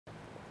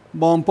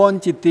បងប្អូន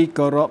ជាទី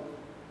គោរព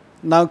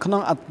នៅក្នុ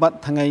ងអត្ថបទ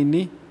ថ្ងៃ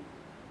នេះ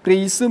ព្រះ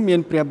យេស៊ូវមាន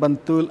ព្រះបន្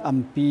ទូលអំ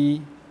ពី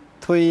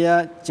ទ្វេ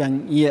ច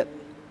ង្អៀត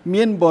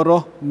មានបរិ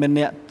សុទ្ធម្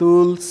នាក់ទូ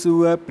លសួ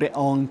រព្រះ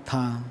អង្គ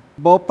ថា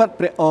បបិទ្ធ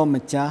ព្រះអ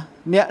ម្ចាស់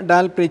អ្នកដែ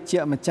លព្រះជា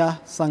ម្ចាស់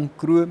សង្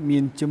គ្រោះមា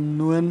នចំ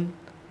នួន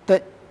តិ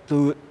ច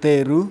ទេ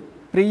ឬ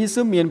ព្រះយេ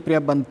ស៊ូវមានព្រះ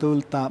បន្ទូល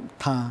តាប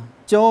ថា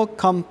ចូល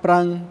ខំប្រឹ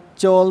ង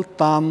ចូល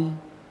តាម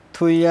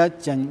ទ្វេ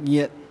ចង្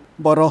អៀត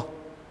បរិសុទ្ធ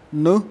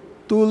នោះ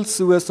ទូល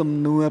សួរសំ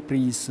ណួរព្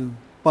រះយេស៊ូវ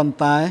ប៉ុន្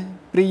តែ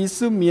ព្រះយេ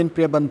ស៊ូវមាន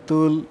ព្រះបន្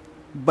ទូល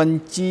ប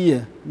ញ្ជា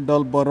ដ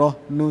ល់បរិសុទ្ធ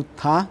នោះ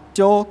ថា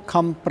ចូល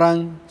ខំប្រឹង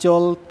ចូ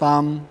លតា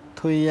ម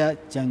ទ្វេ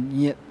ចង្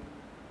អៀត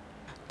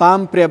តាម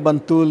ព្រះប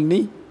ន្ទូល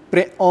នេះព្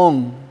រះអង្គ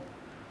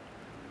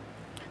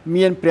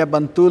មានព្រះប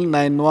ន្ទូល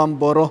ណែនាំ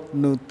បរិសុទ្ធ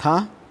នោះថា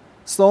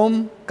សូម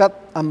កាត់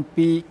អំ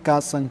ពីកា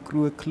រសង្គ្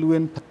រោះខ្លួ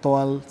នផ្ទា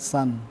ល់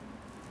សិន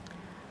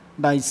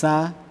ដោយសា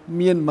រ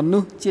មានមនុ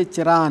ស្សជា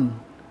ច្រើន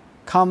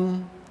ខំ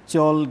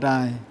ចូល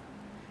ដែរ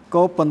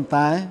ក៏ប៉ុន្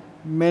តែ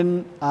មិន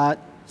អាច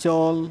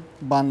ចូល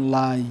បាន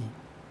ឡើយ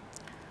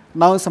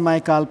នៅសម័យ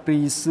កាលព្រះ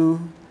យេស៊ូវ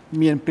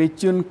មានព្រះ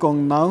ជន្មគ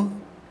ង់នៅ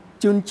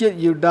ជនជាតិ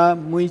យូដា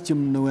មួយ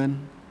ចំនួន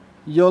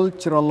យល់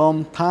ច្រឡំ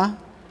ថា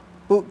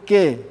ពួក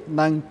គេ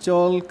នឹង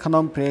ចូលក្នុ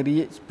ងព្រះរា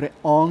ជព្រះ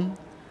អង្គ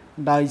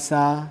ដោយ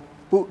សារ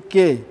ពួក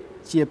គេ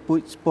ជាពូ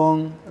ជស្ពង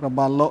រប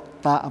ស់លោក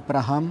តាអាប់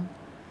រ៉ាហាំ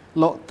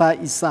លោកតា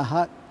អ៊ីសា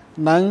ហាក់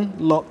និង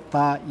លោក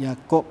តាយ៉ា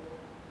កុប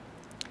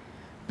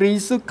ព្រះ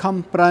យេស៊ូវខំ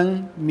ប្រឹង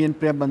មាន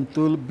ព្រះបន្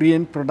ទូលព្រា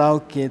នប្រដៅ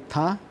គេ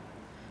ថា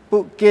ពួ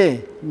កគេ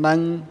នឹង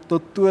ទ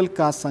ទួល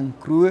ការសង្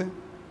គ្រោះ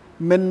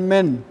មិន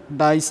មែន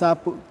ដោយសារ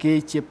ពួកគេ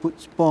ជាពូជ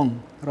ស្ពង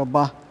រប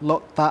ស់លោ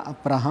កតាអា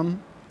ប់រ៉ាហាំ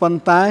ប៉ុន្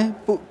តែ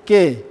ពួក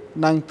គេ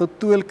នឹងទ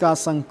ទួលការ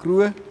សង្គ្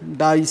រោះ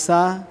ដោយ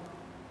សារ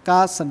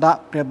ការស្ដាប់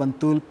ព្រះបន្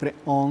ទូលព្រះ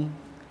អង្គ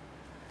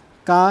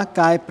ការ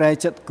កែប្រែ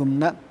ចិត្តគំ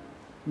និត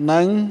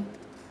និង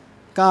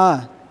ការ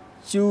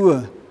ជួ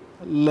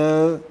លើ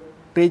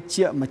ព្រះ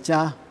ជាម្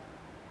ចាស់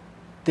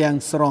ទាំង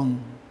ស្រុង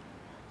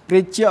ព្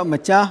រះជា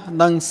ម្ចាស់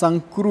នឹងស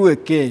ង្គ្រោះ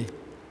គេ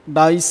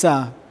ដោយសា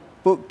រ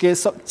ពួកគេ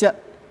សុខចិត្ត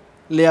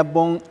លះប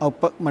ង់ឪ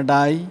ពុកម្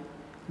ដាយ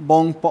ប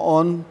ងប្អូ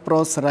នប្រុ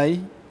សស្រី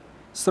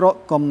ស្រុក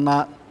កំណើ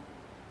ត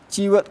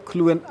ជីវិតខ្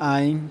លួនឯ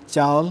ង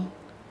ចោល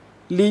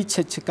លីឆ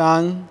ឆ្កា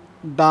ង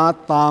ដើរ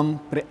តាម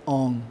ព្រះអ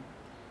ង្គ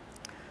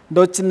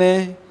ដូច្នេះ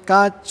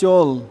ការចូ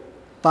ល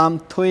តាម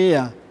ទ្វេ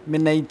មា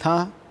នន័យថា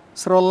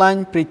ស្រឡាញ់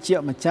ព្រះជា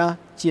ម្ចាស់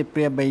ជាព្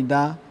រះបិ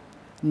តា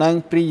និង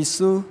ព្រះយេ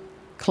ស៊ូវ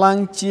ខ្លាំង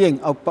ជាង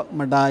ឪពុក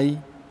ម្ដាយ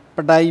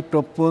ប្តីប្រ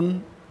ពន្ធ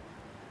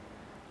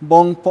ប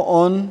ងប្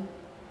អូន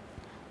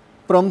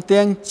ព្រម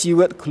ទាំងជី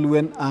វិតខ្លួ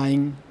នឯង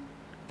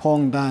ផង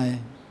ដែរ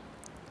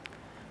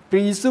ព្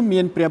រះយេស៊ូវ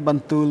មានព្រះប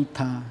ន្ទូល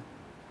ថា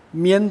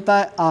មានតែ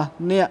អស់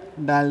អ្នក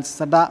ដែល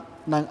ស្ដាប់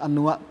និងអ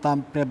នុវត្តតាម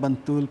ព្រះបន្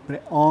ទូលព្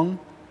រះអង្គ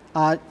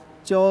អាច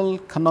ចូល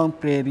ក្នុង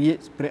ព្រះរាជ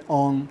ព្រះអ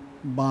ង្គ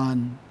បាន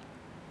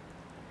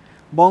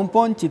បងប្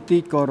អូនជាទី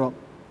គោរព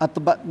អត្ថ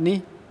បទនេះ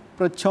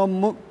ប្រឈម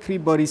មុខគ្រី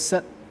ស្ទបរិស័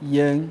ទ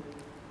យើង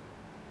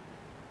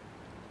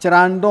ច្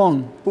រើនដង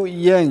ពួក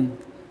យើង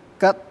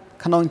កាត់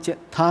ក្នុងចិត្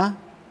តថា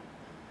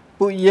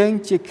ពួកយើង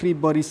ជាគ្រីស្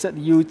ទបរិស័ទ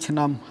យូរឆ្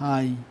នាំហើ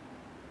យ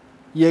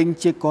យើង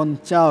ជាកូន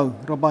ចៅ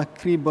របស់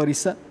គ្រីស្ទបរិ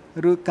ស័ទ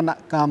ឬគណៈ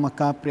កម្ម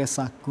ការព្រះ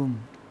សាគម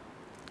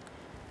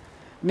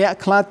អ្នក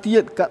ខ្លះទៀ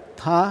តកាត់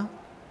ថា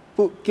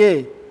ពួកគេ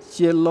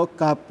ជាលោ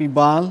កាភិ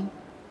បាល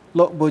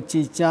លោកបូ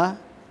ជាចា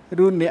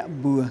រឬអ្នក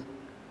បួស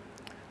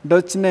ដូ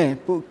ច្នេះ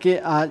ពួកគេ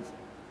អាច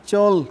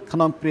ចូលក្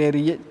នុងព្រះ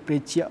រាជព្រះ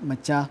ជាម្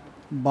ចាស់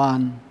បា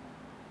ន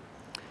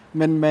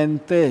មិនមែន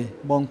ទេ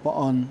បងប្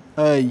អូន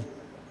អើយ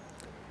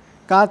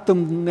ការទំ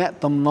នាក់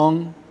ទំនង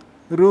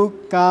ឬ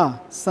ការ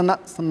ស្និ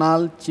ទ្ធស្នាល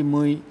ជា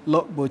មួយ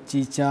លោកបូ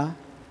ជាចា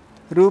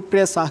រឬព្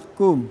រះសា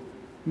គម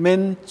មិន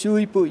ជួ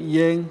យពួក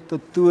យើងទ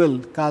ទួល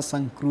ការស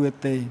ង្គ្រោះ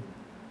ទេ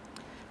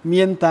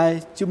មានតែ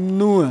ជំ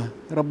នួស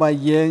របស់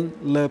យើង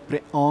លើព្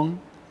រះអង្គ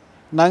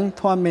និង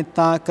ធម៌មេត្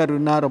តាករុ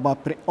ណារបស់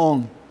ព្រះអង្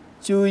គ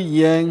ជួយ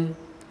យើង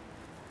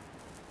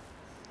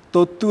ទ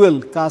ទួល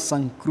ការស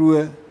ង្គ្រោះ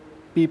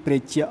ពីព្រះ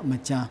ជា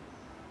ម្ចាស់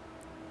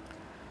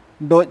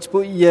ដូចពួ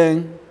កយើង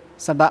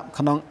ស្ដាប់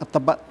ក្នុងអត្ថ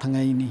បទថ្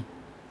ងៃនេះ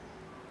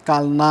កា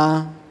លណា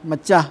ម្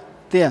ចាស់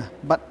ផ្ទះ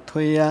បាត់ទ្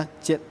វេ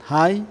ចិត្ត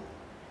ហើយ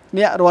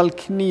អ្នករាល់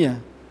គ្នា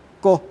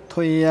កោសទ្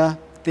វេ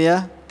ផ្ទះ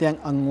ទាំង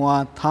អង្វ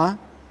រថា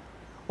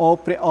អូ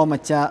ព្រះអ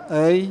ម្ចាស់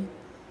អើយ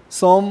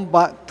សូម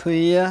បាក់ទ្វេ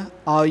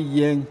ឲ្យ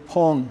យើងផ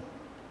ង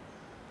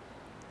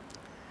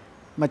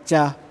ម្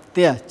ចាស់ផ្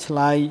ទះឆ្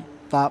លើយ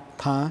តាប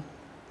ថា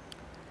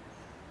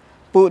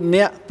ពួក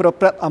អ្នកប្រ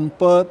ព្រឹត្តអំ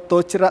ពើទោ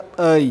សច្រឹត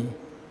អើយ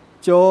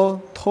ចូល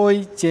ថយ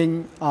ចេញ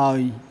ឲ្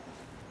យ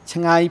ឆ្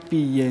ងាយពី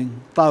យើង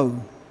ទៅ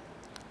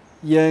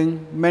យើង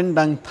មិន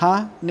ដឹងថា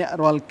អ្នក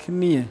រាល់គ្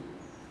នា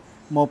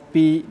មក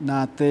ពី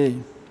ណាទេ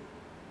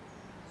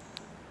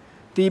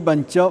ទីប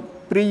ញ្ចប់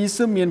ព្រះយេ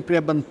ស៊ូវមានព្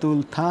រះបន្ទូល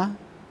ថា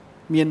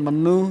មានម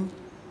នុស្ស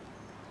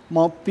ម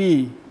កពី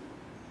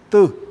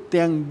ទិស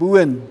ទាំង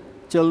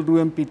4ចូលរួ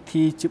មពិ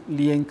ធីជប់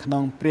លៀងក្នុ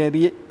ងព្រះ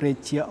រាជព្រះ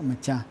ជាម្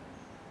ចាស់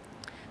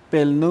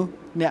ពេលនោះ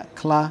អ្នក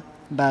ខ្លះ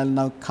ដែល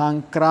នៅខាង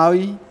ក្រោយ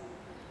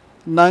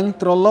នឹង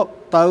ត្រឡប់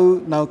ទៅ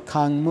នៅ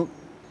ខាងមុខ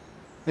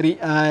រី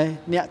ឯ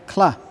អ្នកខ្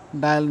លះ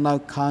ដែលនៅ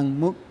ខាង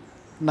មុខ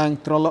នឹង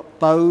ត្រឡប់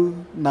ទៅ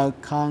នៅ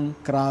ខាង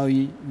ក្រោយ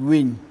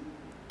វិញ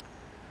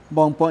ប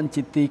ងប្អូន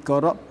ជាទីគោ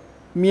រព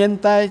មាន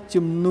តែ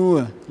ជំនួស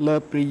លើ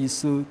ព្រះយេ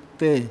ស៊ូវ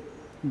ទេ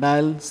ដែ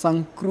លស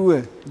ង្គ្រោះ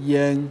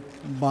យើង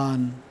បាន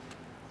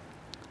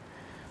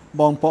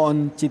បងប្អូន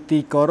ជាទី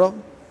គោរព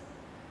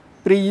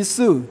ព្រះយេ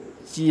ស៊ូវ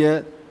ជា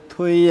ទ្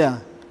វារ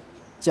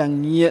ចង្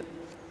អៀត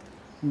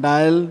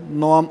ដែល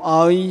នាំ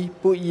ឲ្យ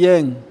ពួកយើ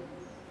ង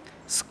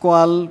ស្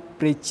គាល់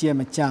ព្រះជា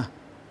ម្ចាស់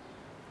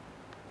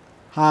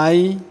ហើយ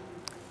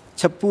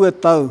ឈប់ពួរ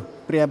ទៅ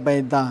ព្រះបិ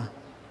តា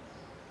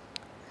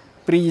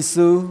ព្រះយេ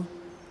ស៊ូវ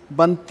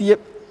បន្ទាប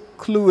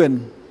ខ្លួន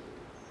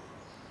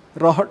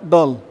រហូតដ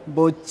ល់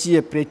បូជា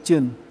ព្រះជ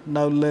ន្ម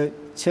នៅលើ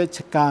ឈើ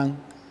ឆ្កាង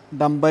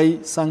ដើម្បី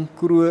សង្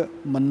គ្រោះ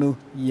មនុស្ស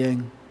យើង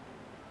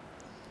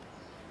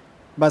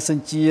បើសិន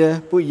ជា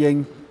ពួកយើង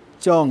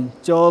ចង់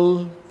ចូល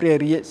ព្រះ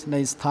រាជនៃ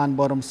ស្ថាន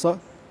បរមសុខ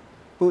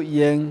ពួក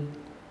យើង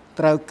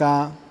ត្រូវកា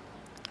រ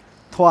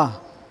ធម៌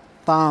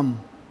តាម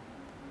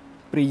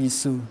ព្រះយេ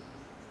ស៊ូវ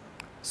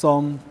សូ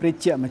មព្រះ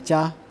ជាម្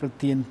ចាស់ប្រ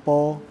ទានព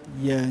រ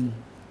យើង